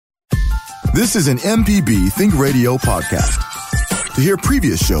This is an MPB Think Radio podcast. To hear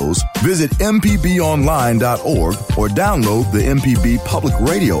previous shows, visit mpbonline.org or download the MPB Public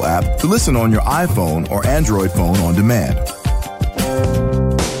Radio app to listen on your iPhone or Android phone on demand.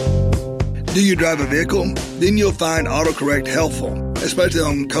 Do you drive a vehicle? Then you'll find autocorrect helpful, especially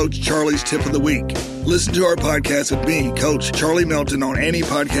on Coach Charlie's Tip of the Week. Listen to our podcast with me, Coach Charlie Melton, on any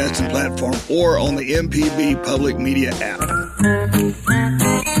podcasting platform or on the MPB Public Media app.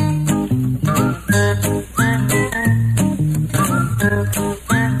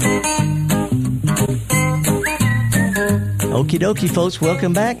 Okie dokie, folks.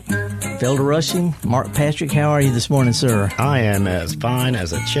 Welcome back. Felder Rushing, Mark Patrick, how are you this morning, sir? I am as fine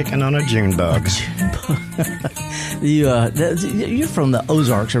as a chicken on a June bug. You're from the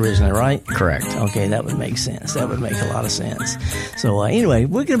Ozarks originally, right? Correct. Okay, that would make sense. That would make a lot of sense. So anyway,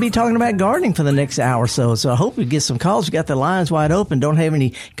 we're going to be talking about gardening for the next hour or so. So I hope we get some calls. We got the lines wide open. Don't have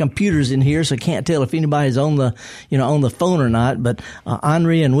any computers in here, so can't tell if anybody's on the phone or not. But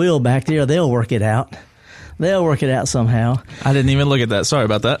Henri and Will back there, they'll work it out. They'll work it out somehow. I didn't even look at that. Sorry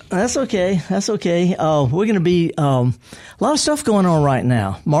about that. That's okay. That's okay. We're going to be a lot of stuff going on right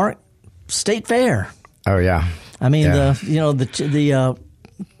now. Mark, State Fair. Oh yeah. I mean, the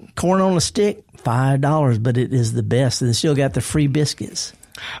corn on a stick, $5, but it is the best. And they still got the free biscuits.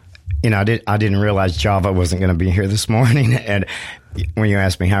 You know, I didn't realize Java wasn't going to be here this morning. And when you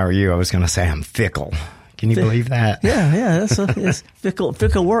asked me how are you, I was going to say I'm fickle. Can you believe that? Yeah, it's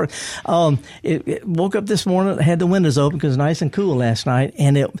fickle work. It woke up this morning, had the windows open because it was nice and cool last night,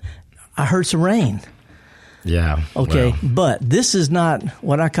 and I heard some rain. Yeah. Okay, well. But this is not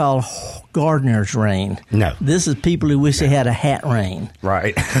what I call gardener's rain. No. This is people who wish they had a hat rain.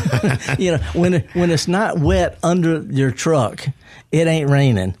 Right. You know, when it's not wet under your truck, it ain't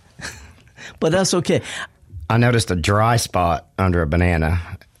raining. But that's okay. I noticed a dry spot under a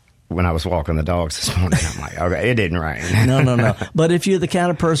banana when I was walking the dogs this morning. I'm like, okay, it didn't rain. No. But if you're the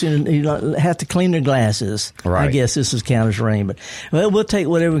kind of person who have to clean their glasses, right. I guess this is count as rain. But we'll take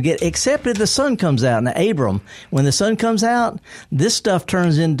whatever we get, except if the sun comes out. Now, Abram, when the sun comes out, this stuff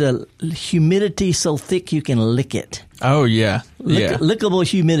turns into humidity so thick you can lick it. Oh yeah, Lickable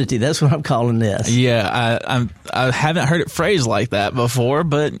humidity. That's what I'm calling this. Yeah, I haven't heard it phrased like that before,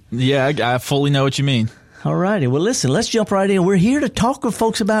 but yeah, I fully know what you mean. All righty. Well, listen, let's jump right in. We're here to talk with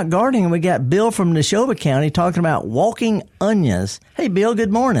folks about gardening, and we got Bill from Neshoba County talking about walking onions. Hey, Bill,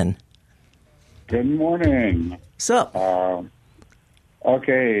 good morning. Good morning. What's up? I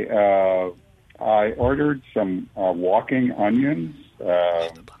ordered some walking onions,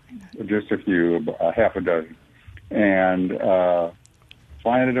 just a few, half a dozen, and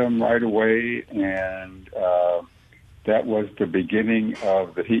planted them right away, and that was the beginning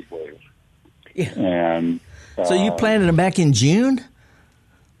of the heat wave. Yeah. And so you planted them back in June?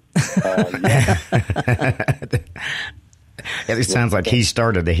 Yeah. It sounds like he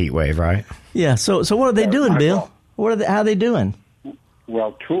started the heat wave, right? Yeah. So what are they doing, Bill? How are they doing?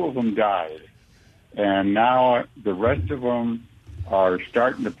 Well, 2 of them died, and now the rest of them are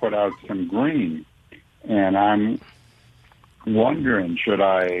starting to put out some green. And I'm wondering, should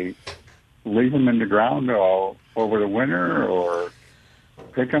I leave them in the ground all over the winter, or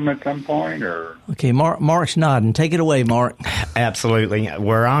pick them at some point? Or okay, Mark's nodding. Take it away, Mark. Absolutely.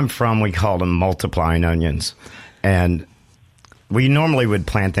 Where I'm from, we call them multiplying onions, and we normally would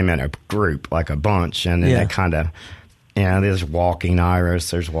plant them in a group, like a bunch, and then they kind of, there's walking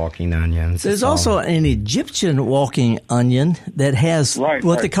iris, there's walking onions. There's also an Egyptian walking onion that has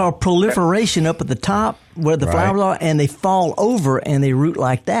they call proliferation up at the top where the flowers are, and they fall over and they root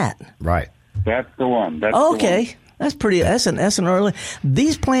like that. Right. That's the one. Okay. That's pretty. That's an early.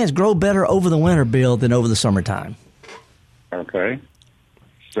 These plants grow better over the winter, Bill, than over the summertime. Okay.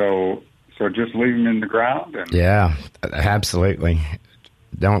 So just leave them in the ground. Yeah, absolutely.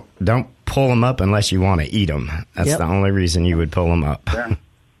 Don't pull them up unless you want to eat them. That's the only reason you would pull them up. Yeah.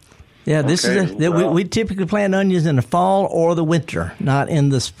 Yeah. This is we typically plant onions in the fall or the winter, not in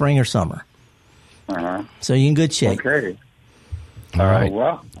the spring or summer. So you're in good shape. Okay. All right.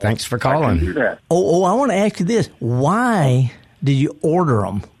 Well, thanks for calling. I can do that. I want to ask you this: why did you order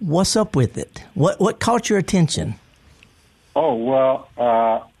them? What's up with it? What caught your attention? Oh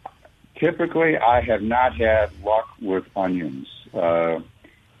well, typically I have not had luck with onions, and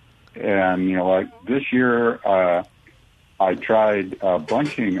like this year, I tried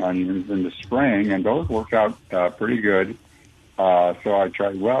bunching onions in the spring, and those worked out pretty good. So I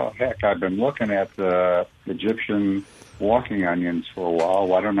tried. Well, heck, I've been looking at the Egyptian walking onions for a while.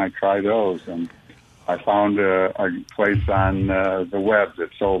 Why don't I try those? And I found a place on the web that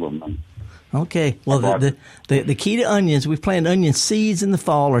sold them. And Okay. Well, the key to onions, we plant onion seeds in the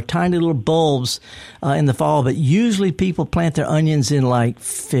fall or tiny little bulbs in the fall, but usually people plant their onions in like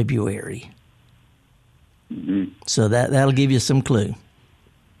February. Mm-hmm. So that'll give you some clue.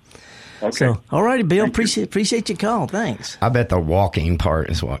 Okay. So, all righty, Bill. Appreciate your call. Thanks. I bet the walking part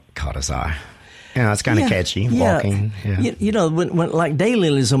is what caught his eye. It's kind of catchy, walking. Yeah. You know, when like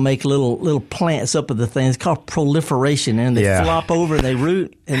daylilies will make little plants up of the thing. It's called proliferation, and they flop over and they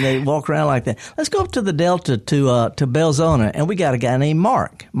root and they walk around like that. Let's go up to the Delta to Belzona, and we got a guy named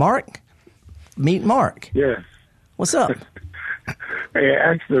Mark. Mark, meet Mark. Yes. What's up? Hey,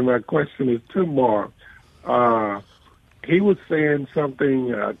 actually, my question is to Mark. He was saying something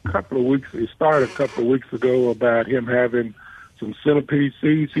he started a couple of weeks ago about him having some centipede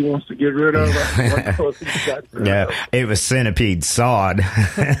seeds he wants to get rid of. It was centipede sod.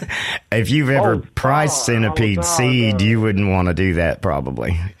 If you've ever priced centipede seed, you wouldn't want to do that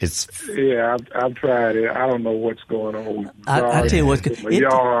probably. I've tried it. I don't know what's going on. I tell you what's in my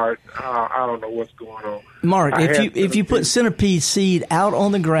yard. I don't know what's going on. Mark, if you put centipede seed out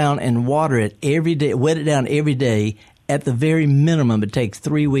on the ground and water it every day, wet it down every day, at the very minimum, it takes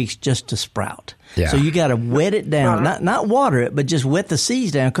 3 weeks just to sprout. Yeah. So you got to wet it down, not water it, but just wet the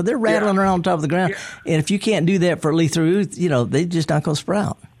seeds down because they're rattling around on top of the ground. Yeah. And if you can't do that for at least 3 weeks, they're just not going to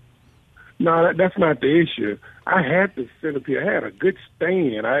sprout. No, that's not the issue. I had the centipede. I had a good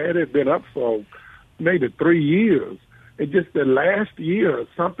stand. It had been up for maybe 3 years. It just the last year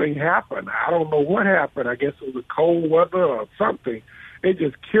something happened. I don't know what happened. I guess it was cold weather or something. It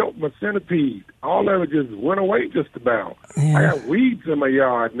just killed my centipede. All of it just went away just about. Yeah. I got weeds in my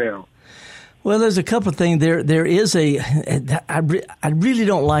yard now. Well, there's a couple of things. There is I really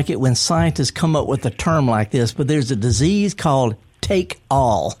don't like it when scientists come up with a term like this, but there's a disease called take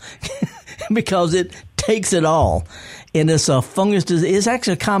all because it takes it all. And it's a fungus disease. It's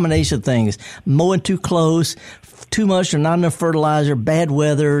actually a combination of things. Mowing too close, too much or not enough fertilizer, bad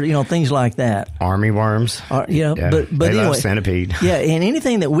weather, things like that. Army worms. But they anyway, love centipede. Yeah, and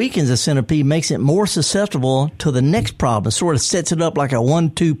anything that weakens a centipede makes it more susceptible to the next problem. Sort of sets it up like a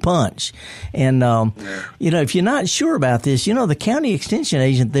 1-2 punch. And, if you're not sure about this, the county extension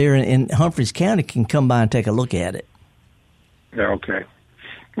agent there in Humphreys County can come by and take a look at it. Yeah, okay.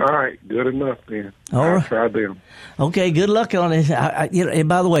 All right, good enough then. All right. Try them. Okay, good luck on it. And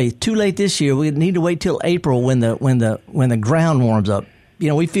by the way, too late this year. We need to wait till April when the ground warms up.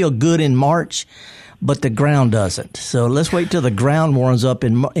 We feel good in March, but the ground doesn't. So let's wait till the ground warms up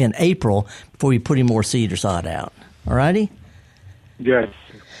in April before we put any more seed or sod out. All righty? Yes.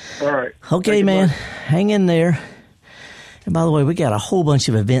 All right. Okay, man. Hang in there. And by the way, we got a whole bunch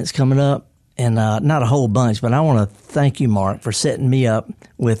of events coming up. And not a whole bunch, but I want to thank you, Mark, for setting me up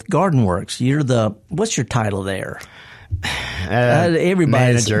with Garden Works. What's your title there?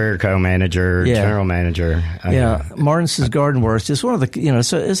 Manager, co-manager, general manager. Martin's Garden Works. It's one of the,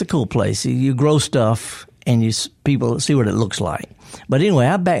 it's a cool place. You grow stuff and people see what it looks like. But anyway,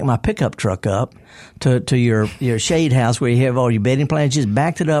 I backed my pickup truck up to your shade house where you have all your bedding plants, just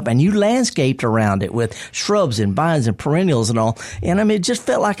backed it up, and you landscaped around it with shrubs and vines and perennials and all. And I mean, it just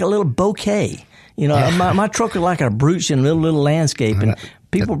felt like a little bouquet. My truck was like a brooch in a little landscape, and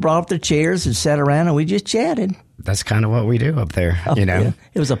people brought up their chairs and sat around, and we just chatted. That's kind of what we do up there, Yeah.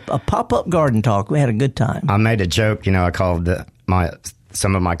 It was a pop-up garden talk. We had a good time. I made a joke, I called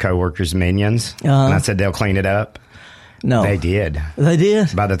some of my coworkers minions, and I said they'll clean it up. No. They did. They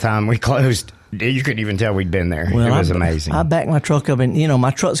did? By the time we closed, you couldn't even tell we'd been there. Well, it was amazing. I backed my truck up, and, my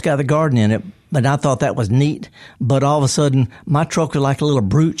truck's got a garden in it, but I thought that was neat. But all of a sudden, my truck was like a little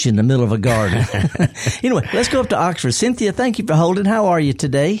brooch in the middle of a garden. Anyway, let's go up to Oxford. Cynthia, thank you for holding. How are you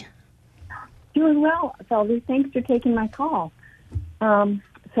today? Doing well, Felder. Thanks for taking my call.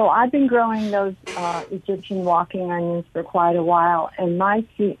 So I've been growing those Egyptian walking onions for quite a while, and my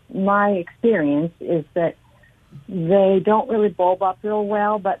experience is that they don't really bulb up real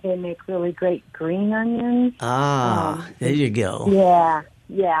well, but they make really great green onions. There you go.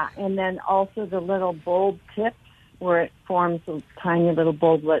 Yeah. And then also the little bulb tips where it forms a tiny little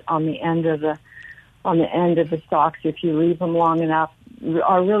bulblet on the end of the stalks. If you leave them long enough,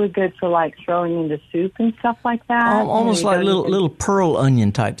 are really good for like throwing into soup and stuff like that. Almost like little pearl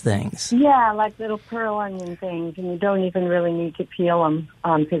onion type things. Yeah, like little pearl onion things, and you don't even really need to peel them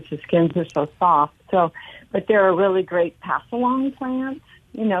because the skins are so soft. But they're a really great pass-along plant,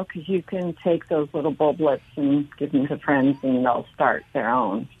 because you can take those little bulblets and give them to friends, and they'll start their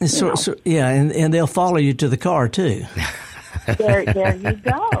own. And they'll follow you to the car too. There you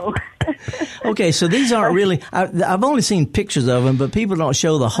go. Okay, so these aren't really. I've only seen pictures of them, but people don't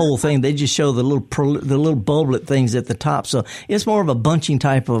show the whole thing. They just show the little bulblet things at the top. So it's more of a bunching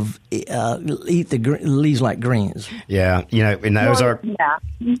type of eat the leaves like greens. Yeah, in the Ozark,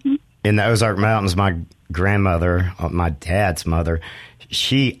 in the Ozark Mountains, my grandmother, my dad's mother,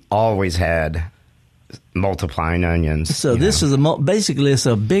 she always had multiplying onions. So this is basically it's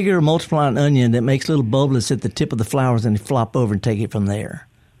a bigger multiplying onion that makes little bulblets at the tip of the flowers, and you flop over and take it from there.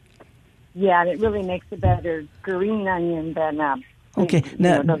 Yeah, and it really makes a better green onion than okay.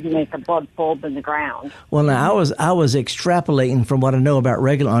 Now, doesn't make a bulb in the ground. Well, now I was extrapolating from what I know about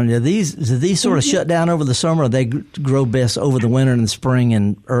regular onion. Do these sort of shut down over the summer, or they grow best over the winter and the spring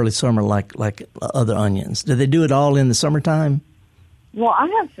and early summer like other onions? Do they do it all in the summertime? Well, I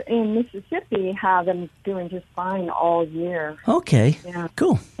have in Mississippi have them doing just fine all year. Okay. Yeah.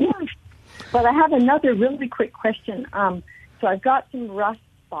 Cool. Yeah. But I have another really quick question. So I've got some rust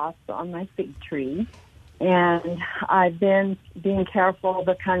spots on my fig tree, and I've been being careful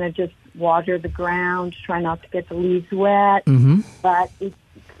to kind of just water the ground, try not to get the leaves wet. Mm-hmm. But it's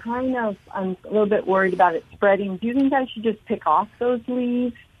kind of, I'm a little bit worried about it spreading. Do you think I should just pick off those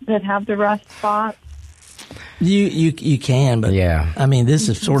leaves that have the rust spots? You can, but yeah. I mean, this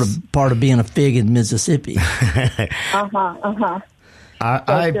is sort of part of being a fig in Mississippi. I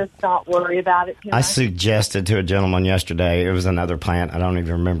just not worry about it too much. I suggested to a gentleman yesterday, it was another plant, I don't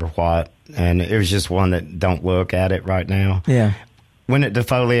even remember what, and it was just one that don't look at it right now. Yeah. When it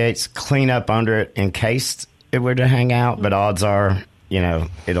defoliates, clean up under it in case it were to hang out, but odds are,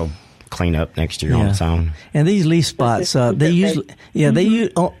 it'll clean up next year on its own. And these leaf spots, they usually,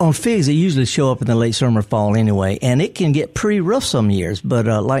 on figs, they usually show up in the late summer, fall anyway. And it can get pretty rough some years. But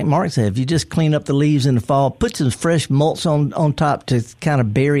like Mark said, if you just clean up the leaves in the fall, put some fresh mulch on top to kind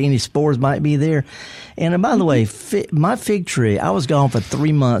of bury any spores might be there. And by the way, my fig tree, I was gone for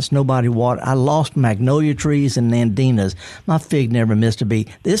 3 months. Nobody watered. I lost magnolia trees and nandinas. My fig never missed a beat.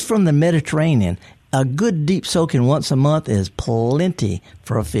 This from the Mediterranean. A good deep soaking once a month is plenty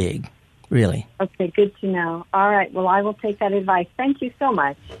for a fig. Really. Okay, good to know. All right, well, I will take that advice. Thank you so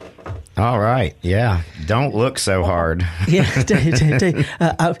much. All right, yeah. Don't look so hard. Yeah,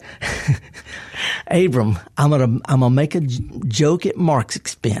 Abram, I'm gonna make a joke at Mark's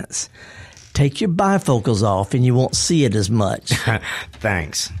expense. Take your bifocals off, and you won't see it as much.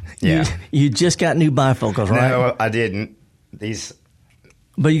 Thanks. Yeah. You just got new bifocals, right? No, I didn't. These.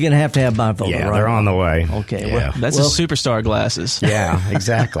 But you're going to have bifocals, yeah, right? They're on the way. Okay. Yeah. That's a superstar glasses. Yeah,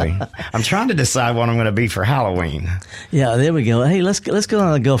 exactly. I'm trying to decide what I'm going to be for Halloween. Yeah, there we go. Hey, let's go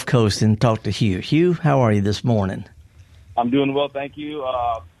on the Gulf Coast and talk to Hugh. Hugh, how are you this morning? I'm doing well, thank you.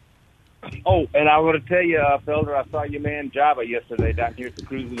 And I want to tell you, Felder, I saw your man Java yesterday down here at the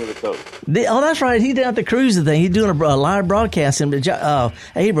Cruising of the Coast. That's right. He's down at the cruising thing. He's doing a live broadcast.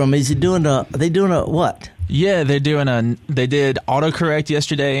 Abram, is he doing they doing a what? Yeah, they did autocorrect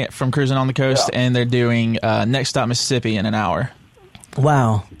yesterday from Cruising on the Coast, and they're doing Next Stop Mississippi in an hour.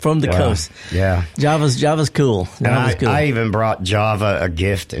 Wow, from the coast. Yeah. Java's cool. I even brought Java a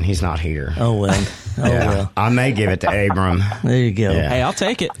gift, and he's not here. Oh, well. Well. I may give it to Abram. There you go. Yeah. Hey, I'll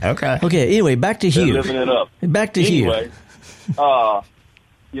take it. Okay. Anyway, back to Hugh. They're living it up. Back to Hugh. Anyway,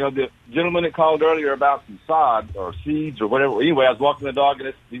 the gentleman that called earlier about some sod or seeds or whatever. Anyway, I was walking the dog,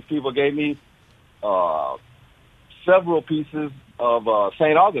 and these people gave me several pieces of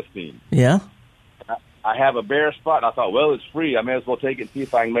St. Augustine. Yeah. I have a bare spot, and I thought, well, it's free. I may as well take it and see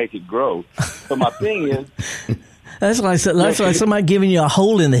if I can make it grow. So my thing is... That's like somebody giving you a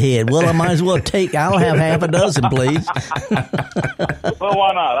hole in the head. Well, I might as well I'll have half a dozen, please. Well,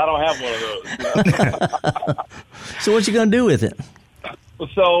 why not? I don't have one of those. So what you going to do with it?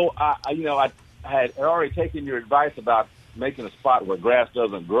 So, I had already taken your advice about making a spot where grass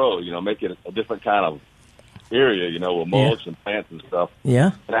doesn't grow, make it a different kind of area, with mulch and plants and stuff.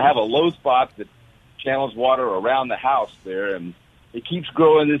 Yeah. And I have a low spot that channels water around the house there, and it keeps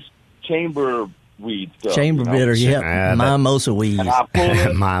growing this chamber weed stuff. Chamber bitter, yeah. Mimosa weeds. And I pull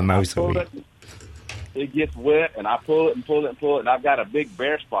it. Mimosa weed. It gets wet, and I pull it and pull it and pull it, and I've got a big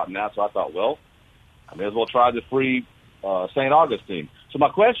bare spot now, so I thought, well, I may as well try the free St. Augustine. So my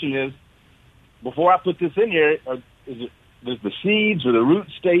question is, before I put this in here, does the seeds or the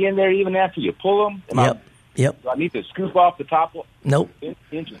roots stay in there even after you pull them? Yep. Do I need to scoop off the top? Nope.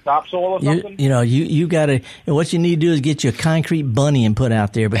 Into topsoil or something? You got to. What you need to do is get you a concrete bunny and put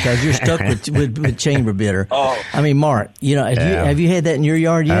out there because you're stuck with chamber bitter. Oh. I mean, Mark, have you had that in your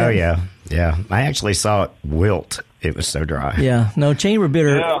yard yet? Oh yeah. I actually saw it wilt. It was so dry. Yeah. No, chamber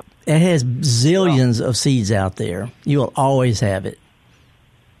bitter. Yeah. It has zillions of seeds out there. You will always have it.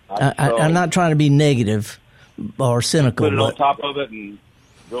 I'm not trying to be negative or cynical. Put it on top of it and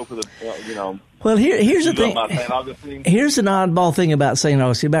go for the, Well, here's the thing. About St. Augustine? Here's an oddball thing about St.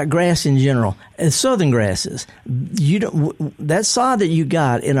 Augustine, about grass in general. Southern grasses, that sod that you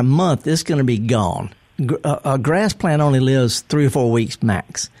got in a month is going to be gone. A grass plant only lives 3 or 4 weeks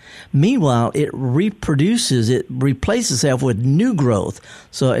max. Meanwhile, it reproduces, it replaces itself with new growth.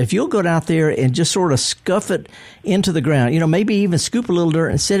 So if you'll go out there and just sort of scuff it into the ground, maybe even scoop a little dirt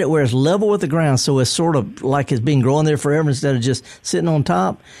and set it where it's level with the ground, so it's sort of like it's been growing there forever instead of just sitting on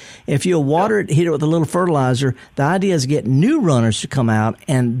top. If you'll water it, hit it with a little fertilizer, the idea is to get new runners to come out,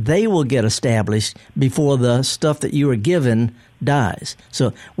 and they will get established before the stuff that you were given dies.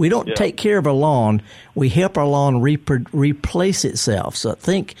 So we don't take care of our lawn. We help our lawn replace itself. So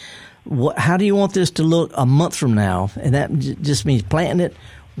think, how do you want this to look a month from now? And that just means planting it,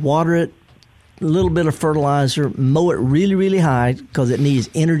 water it, a little bit of fertilizer, mow it really, really high because it needs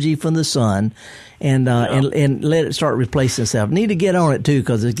energy from the sun, and let it start replacing itself. Need to get on it, too,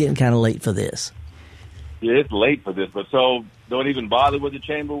 because it's getting kind of late for this. Yeah, it's late for this, but so don't even bother with the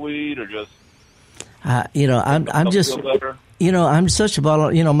chamberweed or just... I'm such a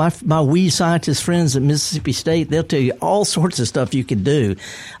bottle. My weed scientist friends at Mississippi State, they'll tell you all sorts of stuff you can do.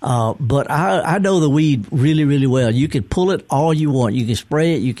 But I know the weed really, really well. You can pull it all you want. You can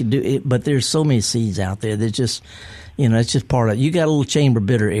spray it. You can do it. But there's so many seeds out there that just, it's just part of it. You got a little chamber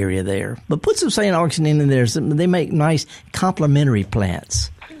bitter area there. But put some St. Augustine in there. They make nice complementary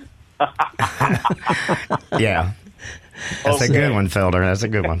plants. Yeah. That's a good one, Felder. That's a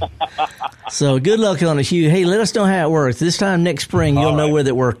good one. So good luck on it, Hugh. Hey, let us know how it works. This time next spring, you'll know whether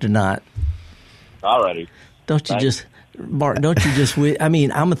it worked or not. All righty. Mark,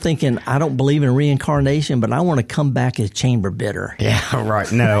 I'm thinking I don't believe in reincarnation, but I want to come back as chamber bitter. Yeah,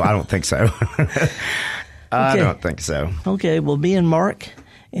 right. No, I don't think so. I don't think so. Okay, well, me and Mark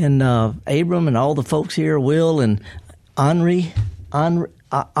and Abram and all the folks here, Will and Henri.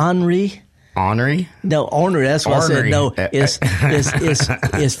 Ornery? No, ornery. That's what ornery. I said. No,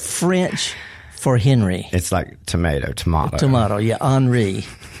 it's French for Henry. It's like tomato. Tomato, yeah, Henri.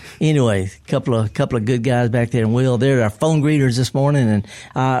 Anyway, couple of good guys back there, and Will, they're our phone greeters this morning.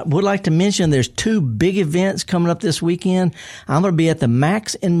 And would like to mention there's 2 big events coming up this weekend. I'm going to be at the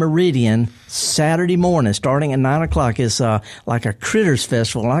Max in Meridian Saturday morning, starting at 9:00. It's like a Critters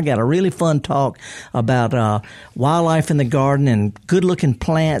Festival. I got a really fun talk about wildlife in the garden and good-looking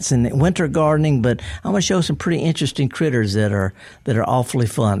plants and winter gardening. But I'm going to show some pretty interesting critters that are awfully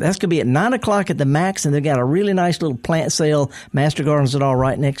fun. That's going to be at 9:00 at the Max, and they've got a really nice little plant sale, Master Gardens and all,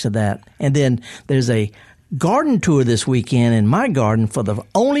 right next to that. And then there's a garden tour this weekend in my garden for the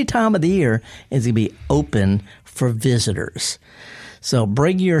only time of the year is going to be open for visitors. So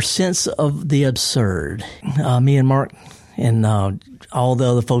bring your sense of the absurd. Me and Mark and all the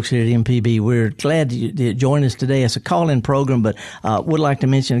other folks here at MPB, we're glad you join us today. It's a call-in program, but would like to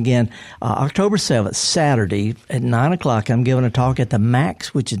mention again, October 7th, Saturday at 9:00, I'm giving a talk at the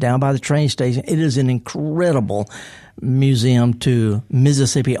Max, which is down by the train station. It is an incredible museum to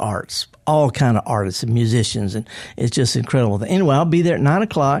Mississippi arts, all kind of artists and musicians, and it's just incredible. Anyway, I'll be there at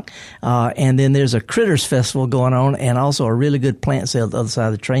 9:00, and then there's a Critters Festival going on, and also a really good plant sale at the other side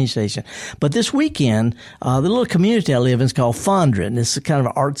of the train station. But this weekend, the little community I live in is called Fondren. It's a kind of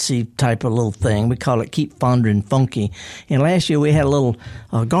an artsy type of little thing. We call it Keep Fondren Funky. And last year we had a little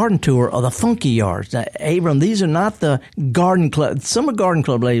garden tour of the funky yards. Now, Abram, these are not the garden club. Some are garden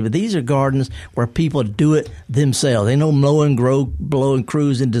club ladies, but these are gardens where people do it themselves. They know blow and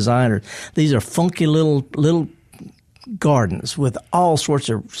crews and designers. These are funky little gardens with all sorts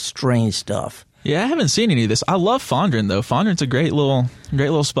of strange stuff. Yeah, I haven't seen any of this. I love Fondren though. Fondren's a great little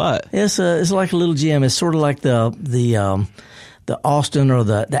spot. It's like a little gym. It's sort of like the Austin or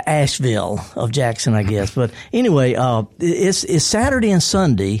the Asheville of Jackson, I guess. But anyway, it's Saturday and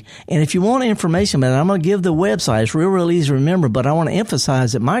Sunday, and if you want information about it, I'm going to give the website. It's real easy to remember, but I want to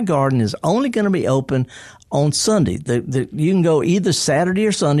emphasize that my garden is only going to be open on Sunday. You can go either Saturday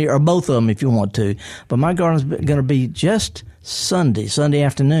or Sunday, or both of them if you want to. But my garden's going to be just Sunday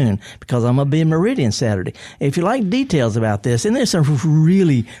afternoon, because I'm going to be in Meridian Saturday. If you like details about this, and there's some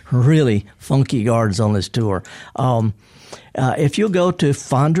really, really funky gardens on this tour. If you'll go to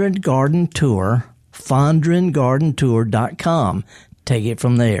Fondren Garden Tour, fondrengardentour.com, take it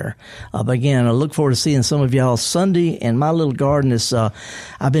from there. But again, I look forward to seeing some of y'all Sunday. And my little garden is,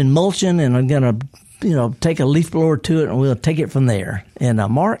 I've been mulching, and I'm going to, take a leaf blower to it, and we'll take it from there. And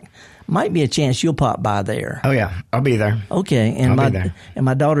Mark, might be a chance you'll pop by there. Oh yeah, I'll be there. Okay, and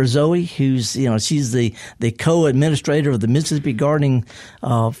my daughter Zoe, who's she's the co-administrator of the Mississippi Gardening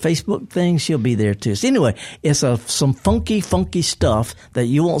Facebook thing. She'll be there too. So anyway, it's some funky stuff that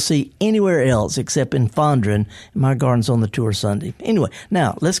you won't see anywhere else except in Fondren. My garden's on the tour Sunday. Anyway,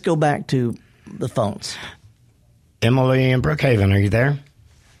 now let's go back to the phones. Emily in Brookhaven, are you there?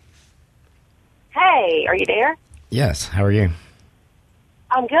 Hey, are you there? Yes. How are you?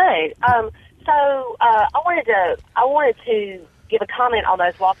 I'm good. I wanted to give a comment on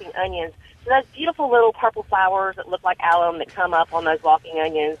those walking onions. So those beautiful little purple flowers that look like alum that come up on those walking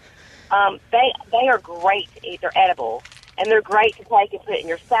onions, they are great to eat. They're edible, and they're great to take and put in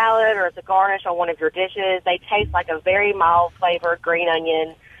your salad or as a garnish on one of your dishes. They taste like a very mild flavored green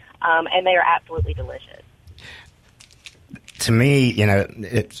onion, and they are absolutely delicious. To me,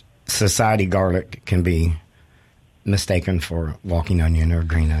 society garlic can be mistaken for walking onion or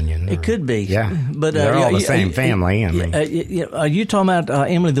green onion. It could be. Yeah. But they're all the same family. Are you talking about,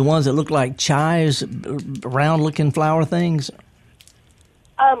 Emily, the ones that look like chives, round-looking flower things?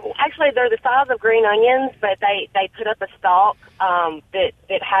 Actually, they're the size of green onions, but they put up a stalk that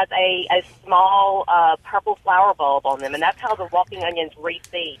has a small purple flower bulb on them, and that's how the walking onions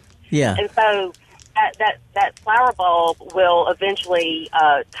reseed. Yeah. And so that flower bulb will eventually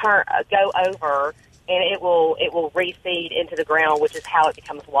go over, and it will reseed into the ground, which is how it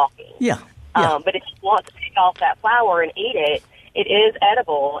becomes walking. Yeah. But if you want to pick off that flower and eat it, it is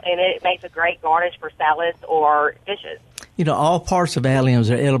edible, and it makes a great garnish for salads or dishes. All parts of alliums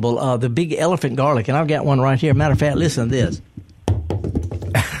are edible. The big elephant garlic, and I've got one right here. Matter of fact, listen to this.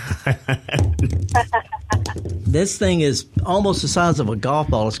 This thing is almost the size of a golf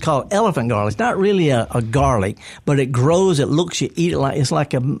ball. It's called elephant garlic. It's not really a garlic, but it grows. It looks, you eat it like it's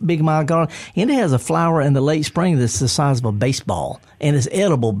like a big mild garlic. And it has a flower in the late spring that's the size of a baseball. And it's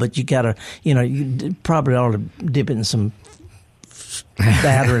edible, but you got to, you probably ought to dip it in some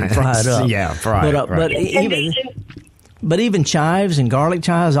batter and fry it up. Yeah, fry it. But even chives and garlic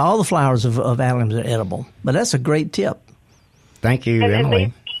chives, all the flowers of alliums are edible. But that's a great tip. Thank you,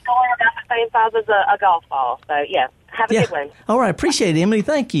 Emily. About the same size as a golf ball. So, yeah, have a good one. All right, appreciate it, Emily.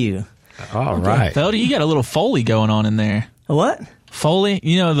 Thank you. All right. Felder, you got a little Foley going on in there. A what? Foley?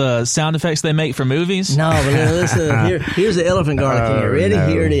 The sound effects they make for movies? No, but listen, here's the elephant garlic here. Ready? No.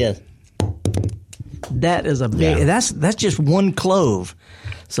 Here it is. That is a big, that's just one clove.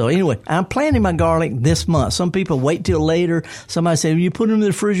 So anyway, I'm planting my garlic this month. Some people wait till later. Somebody said, you put them in the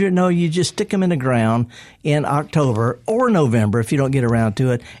refrigerator. No, you just stick them in the ground in October or November if you don't get around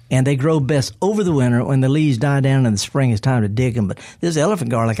to it. And they grow best over the winter. When the leaves die down in the spring, it's time to dig them. But this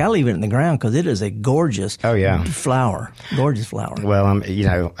elephant garlic, I leave it in the ground because it is a gorgeous flower. Gorgeous flower. Well,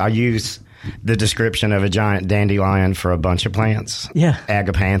 I use the description of a giant dandelion for a bunch of plants. Yeah.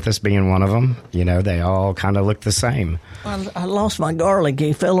 Agapanthus being one of them. They all kind of look the same. I lost my garlic.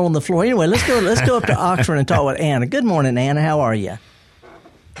 He fell on the floor. Anyway, let's go up to Oxford and talk with Anna. Good morning, Anna. How are you?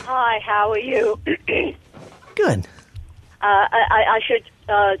 Hi, how are you? Good. I should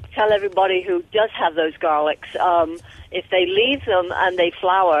tell everybody who does have those garlics, if they leave them and they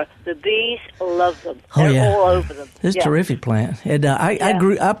flower, the bees love them. They're all over them. It's a terrific plant. And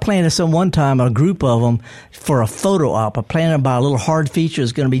I planted some one time, a group of them, for a photo op. I planted by a little hard feature.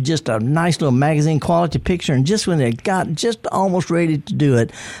 It's going to be just a nice little magazine quality picture. And just when they got just almost ready to do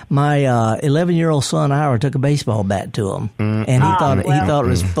it, my 11-year-old son Ira took a baseball bat to them, and he thought it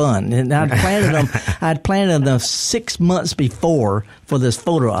was fun. And I'd planted them 6 months before for this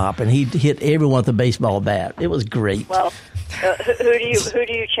photo op, and he hit everyone with a baseball bat. It was great. Well, who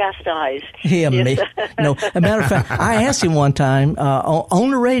do you chastise? Me. No, as a matter of fact, I asked him one time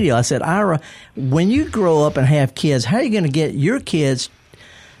on the radio. I said, Ira, when you grow up and have kids, how are you going to get your kids?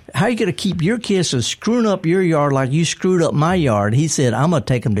 How are you going to keep your kids from screwing up your yard like you screwed up my yard? He said, I'm going to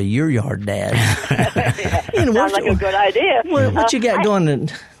take them to your yard, Dad. Sounds like a good idea. What you got going?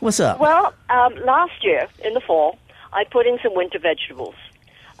 What's up? Well, last year in the fall, I put in some winter vegetables.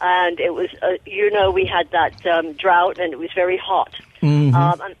 And it was, we had that drought, and it was very hot.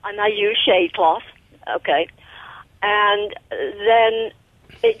 Mm-hmm. And I used shade cloth, okay. And then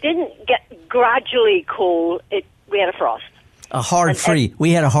it didn't get gradually cool. We had a frost. A hard freeze.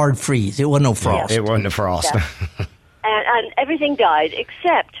 We had a hard freeze. It wasn't no frost. Yeah. It wasn't a frost. Yeah. and everything died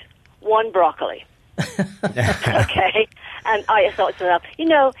except one broccoli. Okay. And I thought to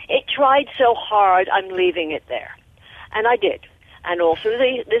myself, it tried so hard, I'm leaving it there. And I did. And also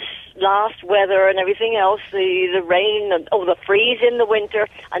this last weather and everything else, the rain, and the freeze in the winter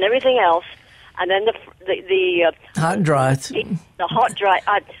and everything else, and then the hot and dry. The hot dry.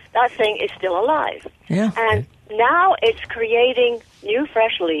 That thing is still alive. Yeah. And now it's creating new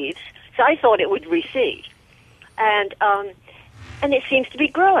fresh leaves. So I thought it would recede, and it seems to be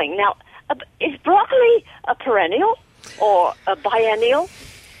growing now. Is broccoli a perennial or a biennial?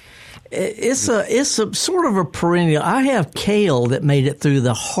 It's a sort of a perennial. I have kale that made it through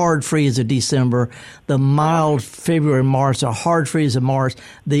the hard freeze of December, the mild February, March, the hard freeze of March,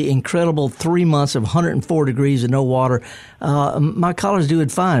 the incredible 3 months of 104 degrees and no water. My collards do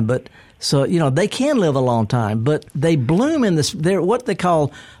it fine, but so they can live a long time. But they bloom in they're what they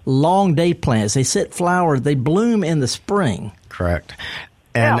call long day plants. They set flowers. They bloom in the spring. Correct.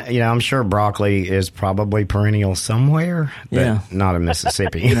 And, I'm sure broccoli is probably perennial somewhere, but not in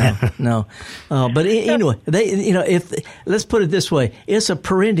Mississippi. No. But anyway, let's put it this way. It's a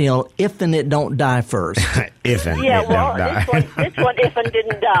perennial if and it don't die first. If and it don't die. This one if and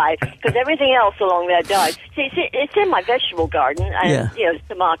didn't die, because everything else along there died. See, it's in my vegetable garden, and,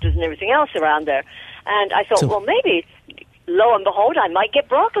 tomatoes and everything else around there. And I thought, well, maybe... Lo and behold, I might get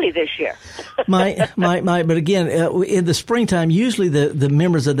broccoli this year. But again, in the springtime, usually the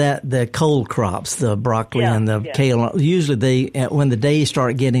members of the cold crops, the broccoli and the kale, usually when the days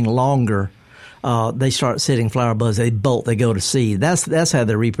start getting longer, they start setting flower buds. They bolt. They go to seed. That's how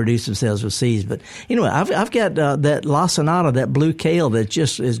they reproduce themselves with seeds. But anyway, I've got that lacinato, that blue kale that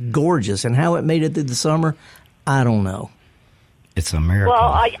just is gorgeous, and how it made it through the summer, I don't know. It's a miracle.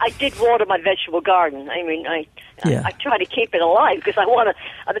 Well, I did water my vegetable garden. I mean, I try to keep it alive because I want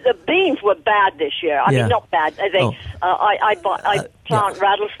to. The beans were bad this year. I mean, not bad. I plant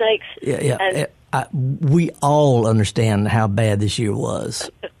rattlesnakes. We all understand how bad this year was.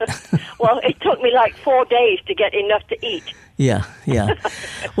 Well, it took me like 4 days to get enough to eat. Yeah.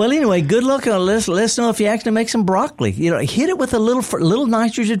 Well, anyway, good luck on this. Let us know if you actually make some broccoli. Hit it with a little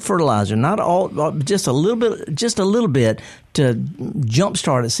nitrogen fertilizer, not all, just a little bit to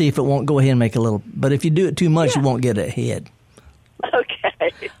jumpstart it. See if it won't go ahead and make a little. But if you do it too much, you won't get ahead.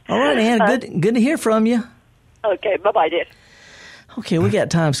 Okay. All right, Ann. Good to hear from you. Okay. Bye-bye, dear. Okay, we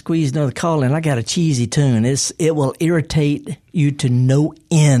got time squeezed another call in. I got a cheesy tune. It will irritate you to no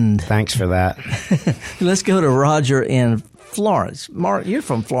end. Thanks for that. Let's go to Roger in Florence. Mark, you're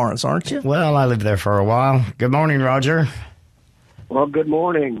from Florence, aren't you? Well, I lived there for a while. Good morning, Roger. Well, good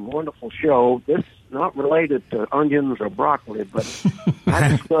morning. Wonderful show. This is not related to onions or broccoli, but I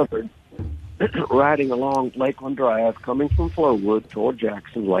discovered riding along Lakeland Drive, coming from Flowood toward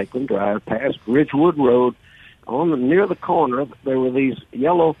Jackson, Lakeland Drive, past Ridgewood Road, near the corner, there were these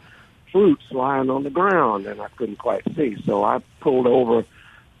yellow fruits lying on the ground, and I couldn't quite see. So I pulled over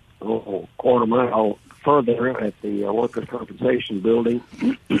a quarter mile further at the Workers' Compensation Building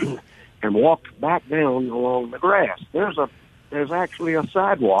and walked back down along the grass. There's actually a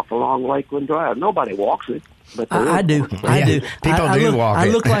sidewalk along Lakeland Drive. Nobody walks it. But I do. People do walk it. I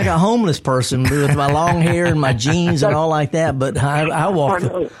look like a homeless person with my long hair and my jeans and all like that, but I walk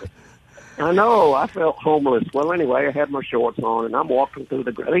it. I know. I felt homeless. Well, anyway, I had my shorts on, and I'm walking through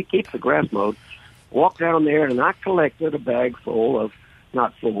the grass. They keep the grass mowed. Walked down there, and I collected a bag several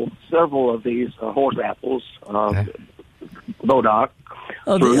of these horse apples, Bodoc.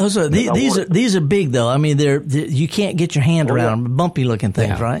 These are big though. I mean, you can't get your hand around them. Bumpy looking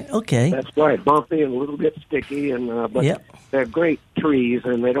things, right? Okay, that's right. Bumpy and a little bit sticky, and but they're great trees,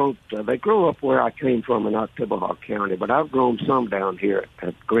 and they grow up where I came from in Oktibbeha County. But I've grown some down here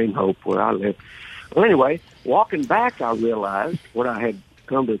at Green Hope where I live. Well, anyway, walking back, I realized what I had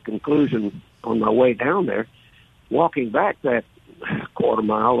come to the conclusion on my way down there. Walking back that quarter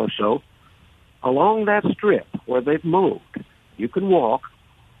mile or so, along that strip where they've moved, you can walk,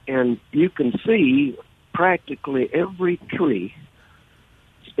 and you can see practically every tree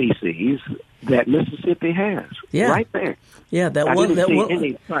species that Mississippi has. Right there. Yeah, I didn't see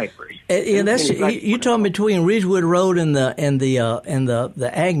any cypress. You talking between Ridgewood Road and the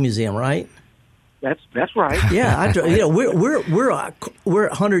Ag Museum, right? That's right. Yeah, we're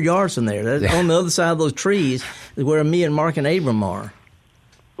 100 yards from there. That's on the other side of those trees is where me and Mark and Abram are.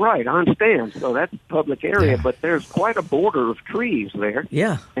 Right, I understand. So that's public area, but there's quite a border of trees there.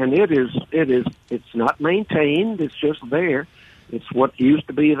 Yeah, and it's not maintained. It's just there. It's what used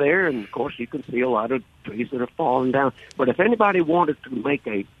to be there, and of course you can see a lot of trees that have fallen down. But if anybody wanted to make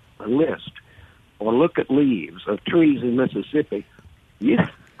a list or look at leaves of trees in Mississippi,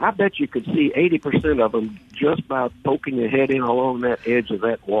 I bet you could see 80% of them just by poking your head in along that edge of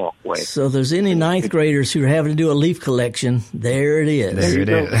that walkway. So if there's any ninth graders who are having to do a leaf collection, there it is.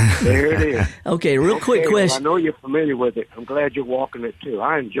 There it is. Okay, real quick question. Well, I know you're familiar with it. I'm glad you're walking it, too.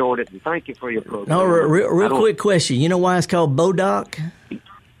 I enjoyed it, and thank you for your program. No, real quick question. You know why it's called Bodoc?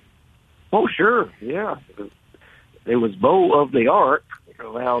 Oh, sure, yeah. It was Bow of the Ark,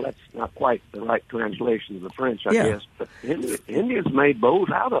 well, that's not quite the right translation of the French, I guess. But Indians made bows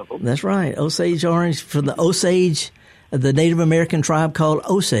out of them. That's right. Osage orange from the Osage, the Native American tribe called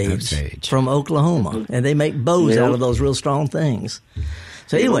Osage. From Oklahoma. And they make bows out of those real strong things.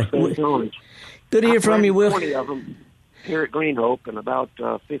 So anyway, good to hear from you, Will. 20 of them here at Green Hope, and about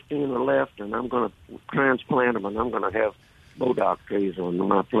 15 are left, and I'm going to transplant them, and I'm going to have bodock trees on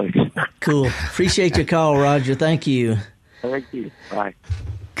my place. Cool. Appreciate your call, Roger. Thank you. Thank you. Bye.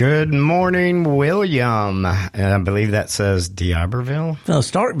 Good morning, William. And I believe that says D'Iberville? No,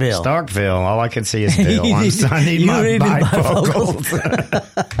 Starkville. Starkville. All I can see is Bill. I need my bifocals.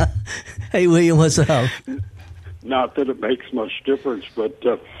 Hey, William, what's up? Not that it makes much difference, but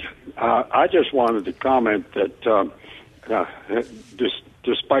I just wanted to comment that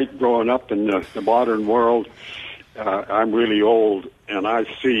despite growing up in the modern world, I'm really old, and I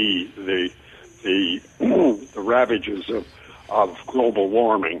see the ravages of global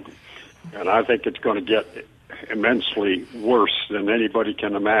warming, and I think it's going to get immensely worse than anybody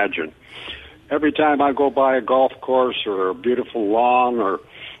can imagine. Every time I go by a golf course or a beautiful lawn or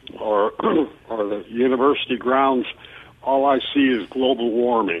the university grounds, all I see is global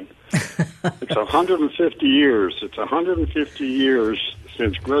warming. It's 150 years. It's 150 years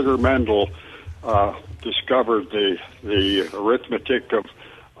since Gregor Mendel discovered the arithmetic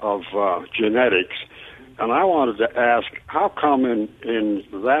of genetics. And I wanted to ask, how come in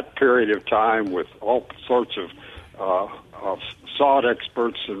that period of time, with all sorts of sod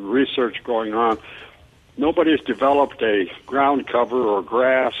experts and research going on, nobody's developed a ground cover or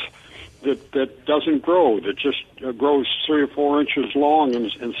grass that doesn't grow, that just grows 3 or 4 inches long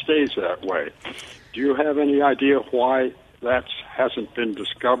and stays that way? Do you have any idea why that hasn't been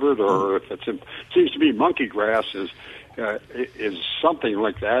discovered, or if it seems to be monkey grass is something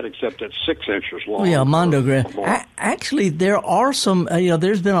like that, except it's 6 inches long. Yeah, mondo grass. Actually, there are some,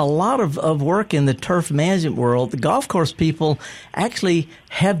 there's been a lot of work in the turf management world. The golf course people actually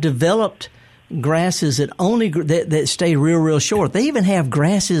have developed grasses that stay real short. They even have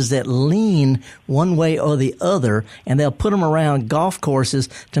grasses that lean one way or the other, and they'll put them around golf courses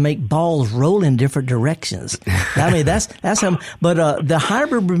to make balls roll in different directions. I mean, that's how. But the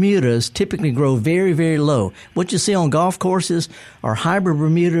hybrid Bermudas typically grow very low. What you see on golf courses are hybrid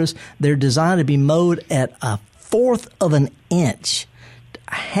Bermudas. They're designed to be mowed at 1/4 of an inch.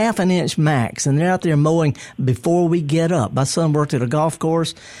 1/2 an inch max, and they're out there mowing before we get up. My son worked at a golf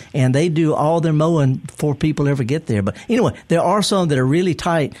course, and they do all their mowing before people ever get there. But anyway, there are some that are really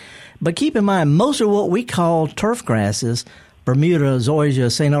tight. But keep in mind, most of what we call turf grasses, Bermuda, zoysia,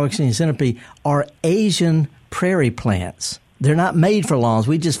 St. Augustine centipede, are Asian prairie plants. They're not made for lawns.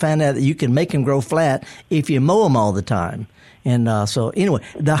 We just found out that you can make them grow flat if you mow them all the time. And so anyway,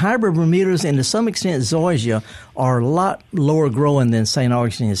 the hybrid Bermudas and to some extent zoysia are a lot lower growing than St.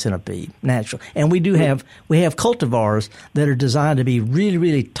 Augustine centipede, natural. And we have cultivars that are designed to be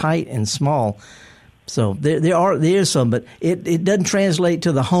really tight and small. So there is some, but it doesn't translate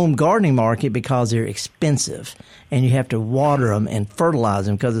to the home gardening market because they're expensive, and you have to water them and fertilize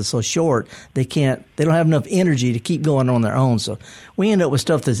them because it's so short. They don't have enough energy to keep going on their own. So we end up with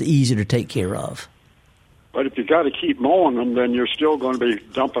stuff that's easier to take care of. But if you got to keep mowing them, then you're still going to be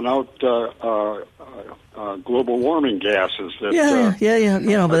dumping out global warming gases. But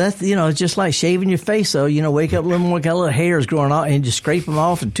that's it's just like shaving your face. Though wake up a little more, got little hairs growing out, and just scrape them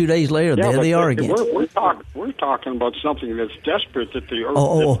off, and 2 days later, there they are again. We're talking about something that's desperate that the earth,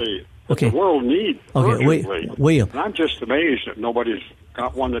 the world needs. Okay, William. And I'm just amazed that nobody's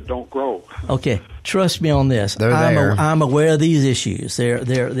got one that don't grow. Okay, trust me on this. I'm aware of these issues.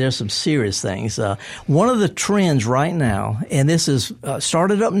 There's some serious things. One of the trends right now, and this is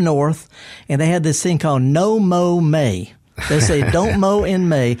started up north, and they had this thing called No Mow May. They say don't mow in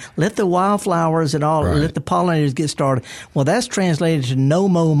May. Let the wildflowers and all, let the pollinators get started. Well, that's translated to No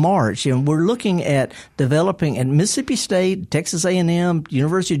Mow March, and we're looking at developing at Mississippi State, Texas A&M,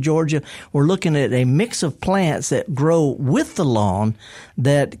 University of Georgia. We're looking at a mix of plants that grow with the lawn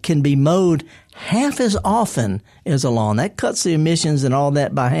that can be mowed half as often as a lawn. That cuts the emissions and all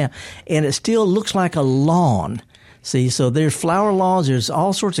that by half, and it still looks like a lawn. See, so there's flower lawns. There's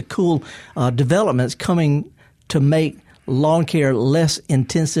all sorts of cool developments coming to make lawn care less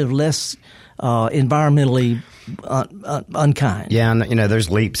intensive, less environmentally unkind. Yeah, and there's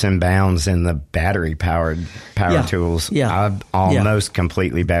leaps and bounds in the battery-powered power tools. Yeah, I'm almost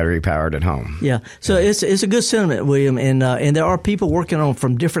completely battery-powered at home. Yeah, so it's a good sentiment, William, and there are people working on it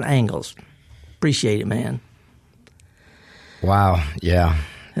from different angles. Appreciate it, man. Wow, yeah.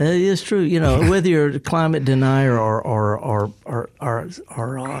 It is true, whether you're a climate denier or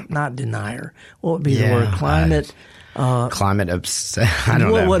not denier. What would be the word? climate upset. I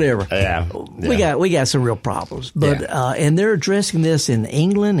don't know. Whatever. Yeah. We got some real problems, but and they're addressing this in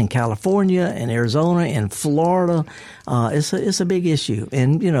England and California and Arizona and Florida. It's a big issue,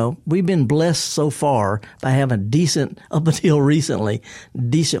 and we've been blessed so far by having decent, up until recently,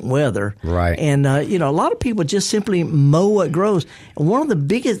 decent weather. Right. And a lot of people just simply mow what grows. And one of the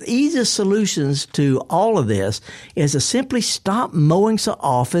biggest, easiest solutions to all of this is to simply stop mowing so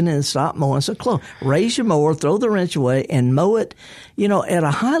often and stop mowing so close. Raise your mower, throw the wrench away, and mow it. At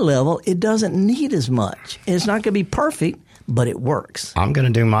a high level, it doesn't need as much. It's not going to be perfect, but it works. I'm going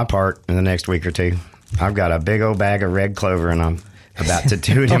to do my part in the next week or two. I've got a big old bag of red clover, and I'm about to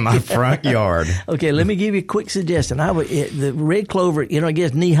do it in my front yard. Okay, let me give you a quick suggestion. The red clover, it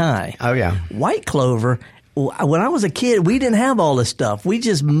gets knee high. Oh, yeah. White clover, when I was a kid, we didn't have all this stuff. We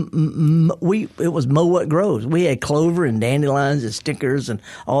just, it was mow what grows. We had clover and dandelions and stickers and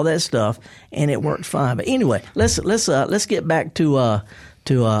all that stuff, and it worked fine. But anyway, let's get back to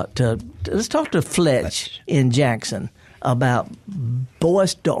let's talk to Fletch in Jackson about Bois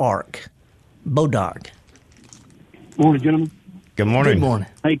d'Arc. Bodoc. Morning, gentlemen. Good morning. Good morning.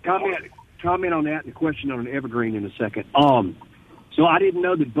 Hey, comment on that and a question on an evergreen in a second. So I didn't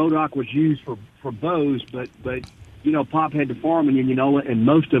know that Bodoc was used for bows, but Pop had the farm in Indianola, and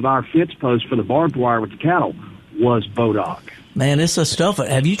most of our fence posts for the barbed wire with the cattle was Bodoc. Man, it's a stuff.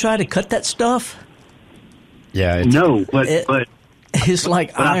 Have you tried to cut that stuff? Yeah. No, but it's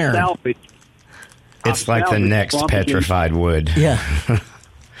like iron. It's like the next petrified wood. Yeah.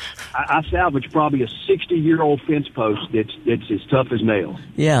 I salvaged probably a 60-year-old fence post that's as tough as nails.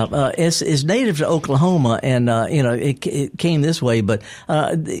 Yeah, it's native to Oklahoma, and it came this way. But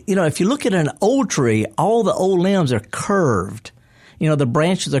if you look at an old tree, all the old limbs are curved. The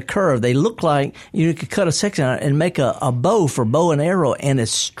branches are curved. They look like you could cut a section out and make a bow for bow and arrow, and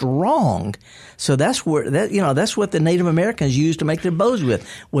it's strong. So that's what the Native Americans used to make their bows with,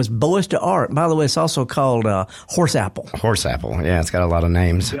 was Bois d'Arc. By the way, it's also called horse apple. Horse apple. Yeah, it's got a lot of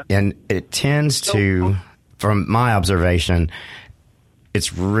names. Yeah. And it tends to, from my observation,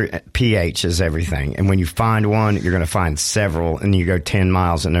 it's pH is everything. And when you find one, you're going to find several, and you go 10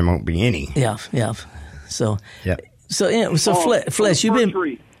 miles and there won't be any. Yeah. So, yeah. So Flesh, you've been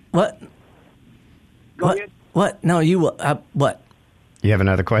tree. What? Go ahead. What? No, you what? You have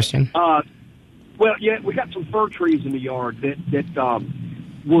another question? Well, yeah, we got some fir trees in the yard that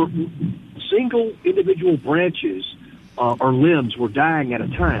were single individual branches or limbs were dying at a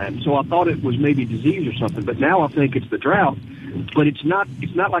time. So I thought it was maybe disease or something, but now I think it's the drought. But it's not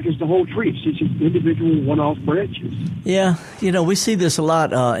like it's the whole tree. It's just individual one-off branches. Yeah, we see this a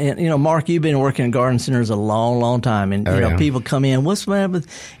lot. And Mark, you've been working in garden centers a long, long time, and people come in. What's the matter?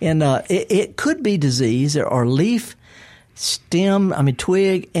 And it could be disease or leaf, stem,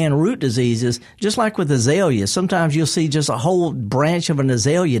 twig and root diseases. Just like with azaleas, sometimes you'll see just a whole branch of an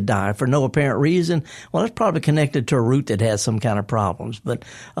azalea die for no apparent reason. Well, it's probably connected to a root that has some kind of problems. But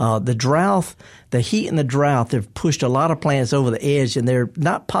the drought, the heat and the drought have pushed a lot of plants over the edge, and they're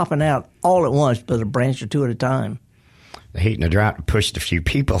not popping out all at once, but a branch or two at a time. The heat and the drought pushed a few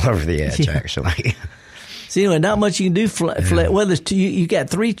people over the edge, actually. So anyway, not much you can do. Whether it's you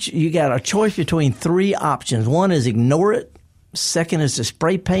got a choice between three options. One is ignore it. Second is to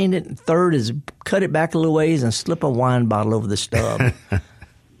spray paint it. And third is cut it back a little ways and slip a wine bottle over the stub.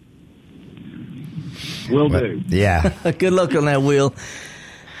 Will do. Yeah. Good luck on that, Will.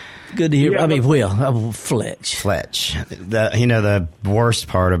 Good to hear. Yeah, Fletch. Fletch. The worst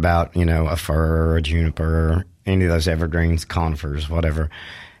part about, a fir, a juniper, any of those evergreens, conifers, whatever.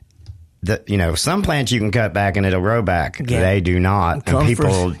 Some plants you can cut back and it'll grow back. Yeah. They do not. And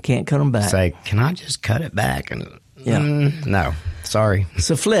people can't cut them back. Say, can I just cut it back? And no, sorry.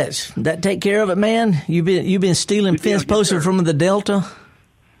 So Fletch, that take care of it, man. You've been stealing fence posts from the Delta.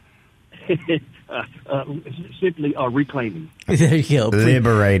 Simply reclaiming. There you go.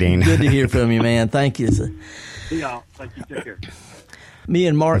 Liberating. Good to hear from you, man. Thank you. See y'all. Thank you. Take care. Me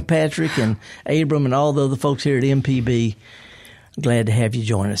and Mark, Patrick, and Abram, and all the other folks here at MPB. Glad to have you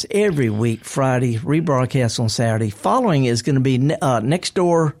join us every week, Friday, rebroadcast on Saturday. Following is going to be Next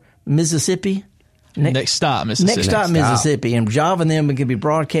Door, Mississippi. Next Stop, Mississippi. And Java and them are going to be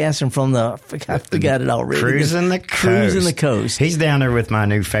broadcasting from I forgot it already. Cruising the Coast. He's down there with my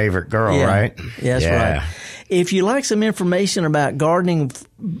new favorite girl, right? Yeah, that's right. If you like some information about gardening,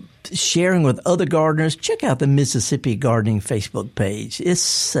 sharing with other gardeners, check out the Mississippi Gardening Facebook page. It's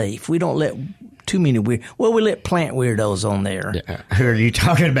safe. We don't let too many we let plant weirdos on there. Yeah. Who are you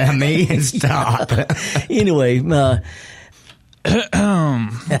talking about? Me? Stop. Anyway, and no.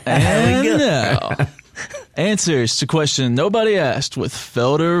 Answers to question nobody asked with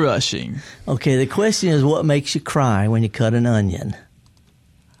Felder Rushing. Okay, the question is, what makes you cry when you cut an onion?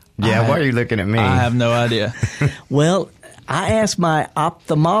 Yeah, why are you looking at me? I have no idea. Well, I asked my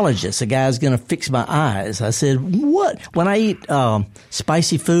ophthalmologist, the guy who's going to fix my eyes. I said, what? When I eat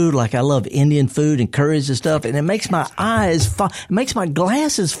spicy food, like I love Indian food and curries and stuff, and it makes my eyes, it makes my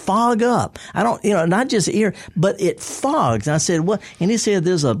glasses fog up. I don't, not just ear, but it fogs. And I said, what? And he said,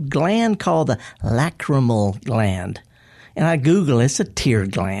 there's a gland called the lacrimal gland. And I Google it. It's a tear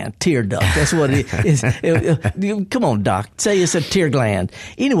gland, tear duct. That's what it is. Come on, Doc. Say it's a tear gland.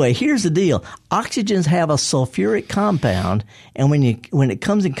 Anyway, here's the deal. Oxygens have a sulfuric compound, and when it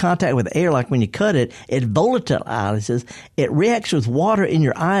comes in contact with air, like when you cut it, it volatilizes. It reacts with water in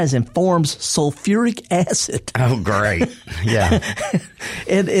your eyes and forms sulfuric acid. Oh, great. Yeah.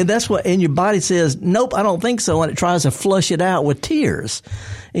 and that's what, and your body says, nope, I don't think so, and it tries to flush it out with tears.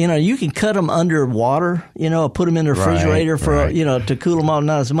 You can cut them under water, put them in the refrigerator to cool them off,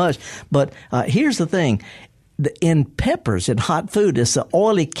 not as much. But here's the thing. In peppers, in hot food, it's the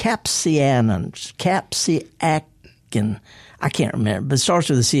oily capsaicin. I can't remember, but it starts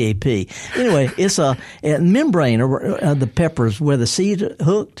with a CAP. Anyway, it's a membrane of the peppers where the seed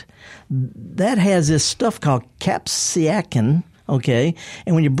hooked. That has this stuff called capsaicin. Okay,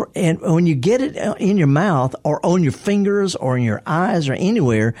 and when you get it in your mouth or on your fingers or in your eyes or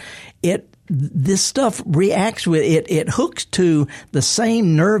anywhere, this stuff reacts with it. It hooks to the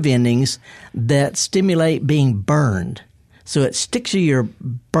same nerve endings that stimulate being burned. So it sticks to your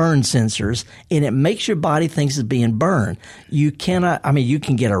burn sensors, and it makes your body think it's being burned. You can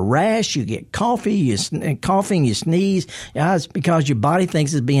get a rash, you get coughing, you sneeze. It's because your body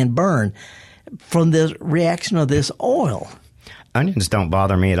thinks it's being burned from the reaction of this oil. Onions don't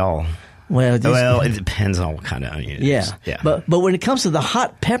bother me at all. Well, it depends on what kind of onion it is. Yeah. But when it comes to the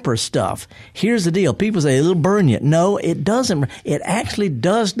hot pepper stuff, here's the deal. People say it'll burn you. No, it doesn't. It actually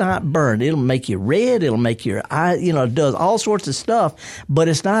does not burn. It'll make you red. It'll make your eye, it does all sorts of stuff, but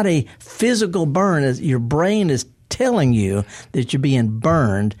it's not a physical burn. Your brain is telling you that you're being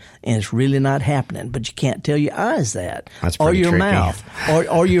burned, and it's really not happening. But you can't tell your eyes that, or your tricky. mouth,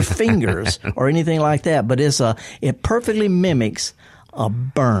 or your fingers, or anything like that. But it perfectly mimics a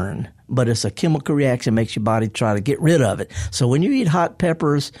burn, but it's a chemical reaction that makes your body try to get rid of it. So when you eat hot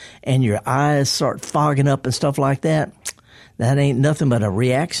peppers and your eyes start fogging up and stuff like that, that ain't nothing but a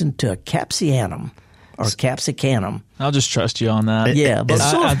reaction to capsaicin. Or capsicum. I'll just trust you on that. Yeah, but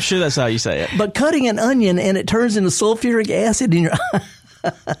I'm sure that's how you say it. But cutting an onion and it turns into sulfuric acid in your eye.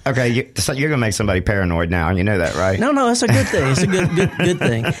 Okay, so you're going to make somebody paranoid now, and you know that, right? No, it's a good thing. It's a good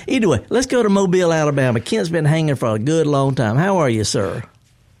thing. Anyway, let's go to Mobile, Alabama. Kent's been hanging for a good long time. How are you, sir?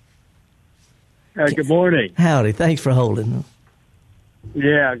 Good morning. Howdy. Thanks for holding.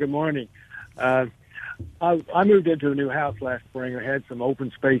 Yeah, good morning. I moved into a new house last spring. I had some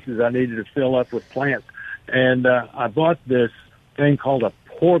open spaces I needed to fill up with plants, and I bought this thing called a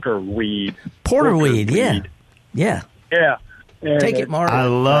porterweed. Porterweed, yeah. And take it, Mark. I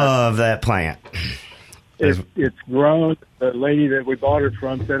love that plant. It's grown. The lady that we bought it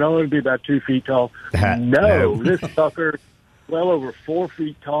from said, "Oh, it'll be about 2 feet tall." No, this sucker, well over 4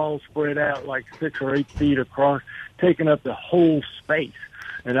 feet tall, spread out like 6 or 8 feet across, taking up the whole space.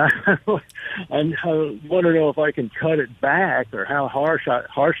 And I want to know if I can cut it back, or how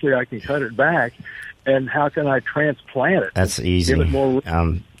harshly I can cut it back, and how can I transplant it? That's easy. Give it more.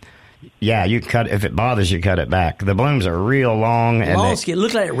 Yeah, you cut. If it bothers you, cut it back. The blooms are real long, and they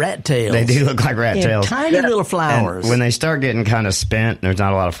look like rat tails. They do look like rat tails. Tiny little flowers. And when they start getting kind of spent, there's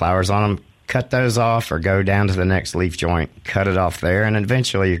not a lot of flowers on them. Cut those off, or go down to the next leaf joint, cut it off there, and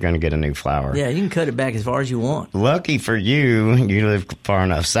eventually you're going to get a new flower. Yeah, you can cut it back as far as you want. Lucky for you, you live far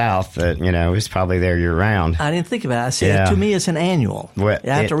enough south that, it's probably there year-round. I didn't think about it. I said, to me, it's an annual. I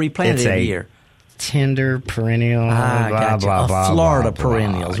have to replant it every year. Tender perennial, blah, blah, blah. Florida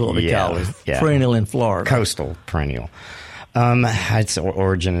perennial is what we call it. Yeah. Perennial in Florida. Coastal perennial. Its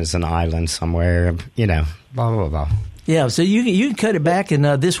origin is an island somewhere, blah, blah, blah. Yeah, so you can cut it back, and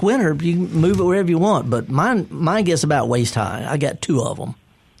this winter you can move it wherever you want. But mine gets about waist high. I got 2 of them.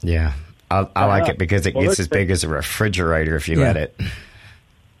 Yeah, I like it because it gets as big as a refrigerator if you let it.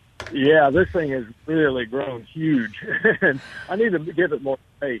 Yeah, this thing has really grown huge, and I need to give it more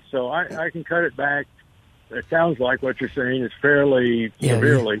space. So I can cut it back. It sounds like what you're saying is fairly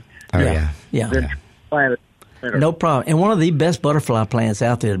severely. Yeah. Then plant it. No problem. And one of the best butterfly plants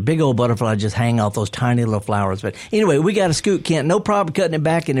out there, big old butterfly, just hang off those tiny little flowers. But anyway, we got a scoot, Kent. No problem cutting it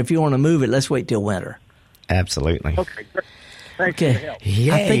back. And if you want to move it, let's wait till winter. Absolutely. Okay, great. Thanks for the help.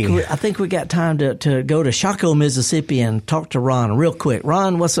 Yay. I think we got time to go to Chaco, Mississippi, and talk to Ron real quick.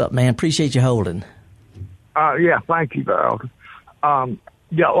 Ron, what's up, man? Appreciate you holding. Yeah, thank you, Val.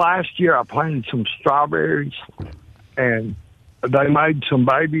 Last year I planted some strawberries, and they made some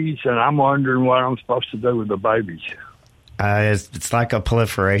babies, and I'm wondering what I'm supposed to do with the babies. It's like a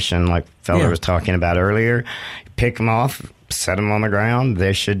proliferation, like Felder was talking about earlier. Pick them off, set them on the ground.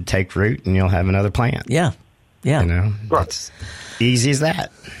 They should take root, and you'll have another plant. Yeah. You know, it's easy as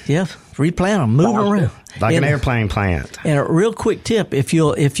that. Yeah, replant them, move them around like an airplane plant. And a real quick tip: if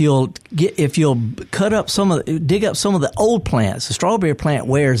you'll dig up some of the old plants, the strawberry plant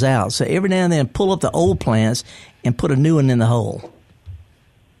wears out. So every now and then, pull up the old plants and put a new one in the hole.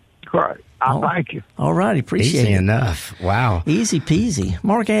 Great. Thank you. All righty, appreciate it. Easy enough. Wow. Easy peasy.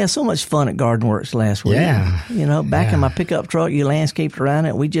 Mark, I had so much fun at Garden Works last week. Yeah. You know, back in my pickup truck, you landscaped around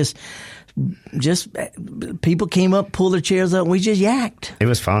it. We just people came up, pulled their chairs up, and we just yacked. It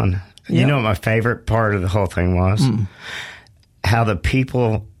was fun. Yeah. You know what my favorite part of the whole thing was? How the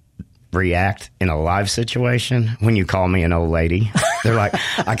people react in a live situation when you call me an old lady. They're like,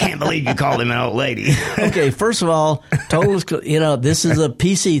 I can't believe you called him an old lady. Okay, first of all, this is a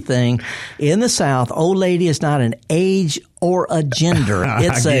PC thing. In the South, old lady is not an age or a gender.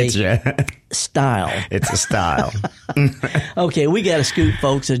 It's a style. It's a style. Okay, we got to scoot,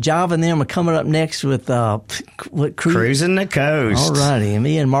 folks. Java and them are coming up next with Cruising the Coast. All righty, and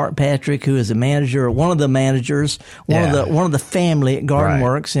me and Mark Patrick, who is a manager, one of the managers, one of the family at Garden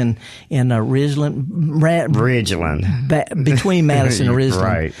Works in Ridgeland, between Madison and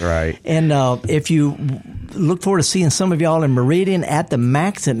Ridgeland. Right. And if you look forward to seeing some of y'all in Meridian at the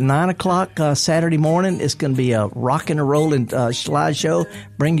Max at 9:00 Saturday morning. It's going to be a rocking and rolling slideshow.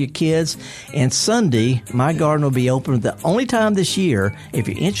 Bring your kids. And Sunday, my garden will be open. The only time this year, if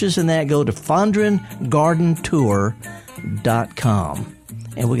you're interested in that, go to FondrenGardenTour.com.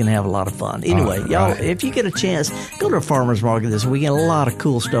 And we're going to have a lot of fun. Anyway, y'all, if you get a chance, go to a farmer's market this week. A lot of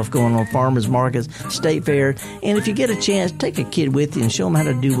cool stuff going on farmers markets, state fair. And if you get a chance, take a kid with you and show them how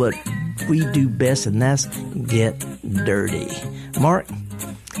to do what we do best, and that's get dirty. Mark,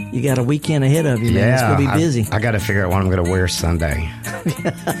 you got a weekend ahead of you, man. Yeah, it's going to be busy. I got to figure out what I'm going to wear Sunday.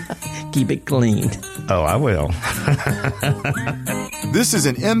 Keep it clean. Oh, I will. This is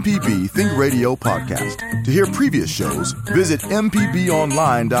an MPB Think Radio podcast. To hear previous shows, visit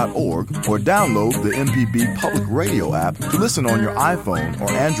mpbonline.org or download the MPB Public Radio app to listen on your iPhone or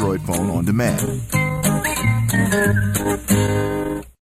Android phone on demand.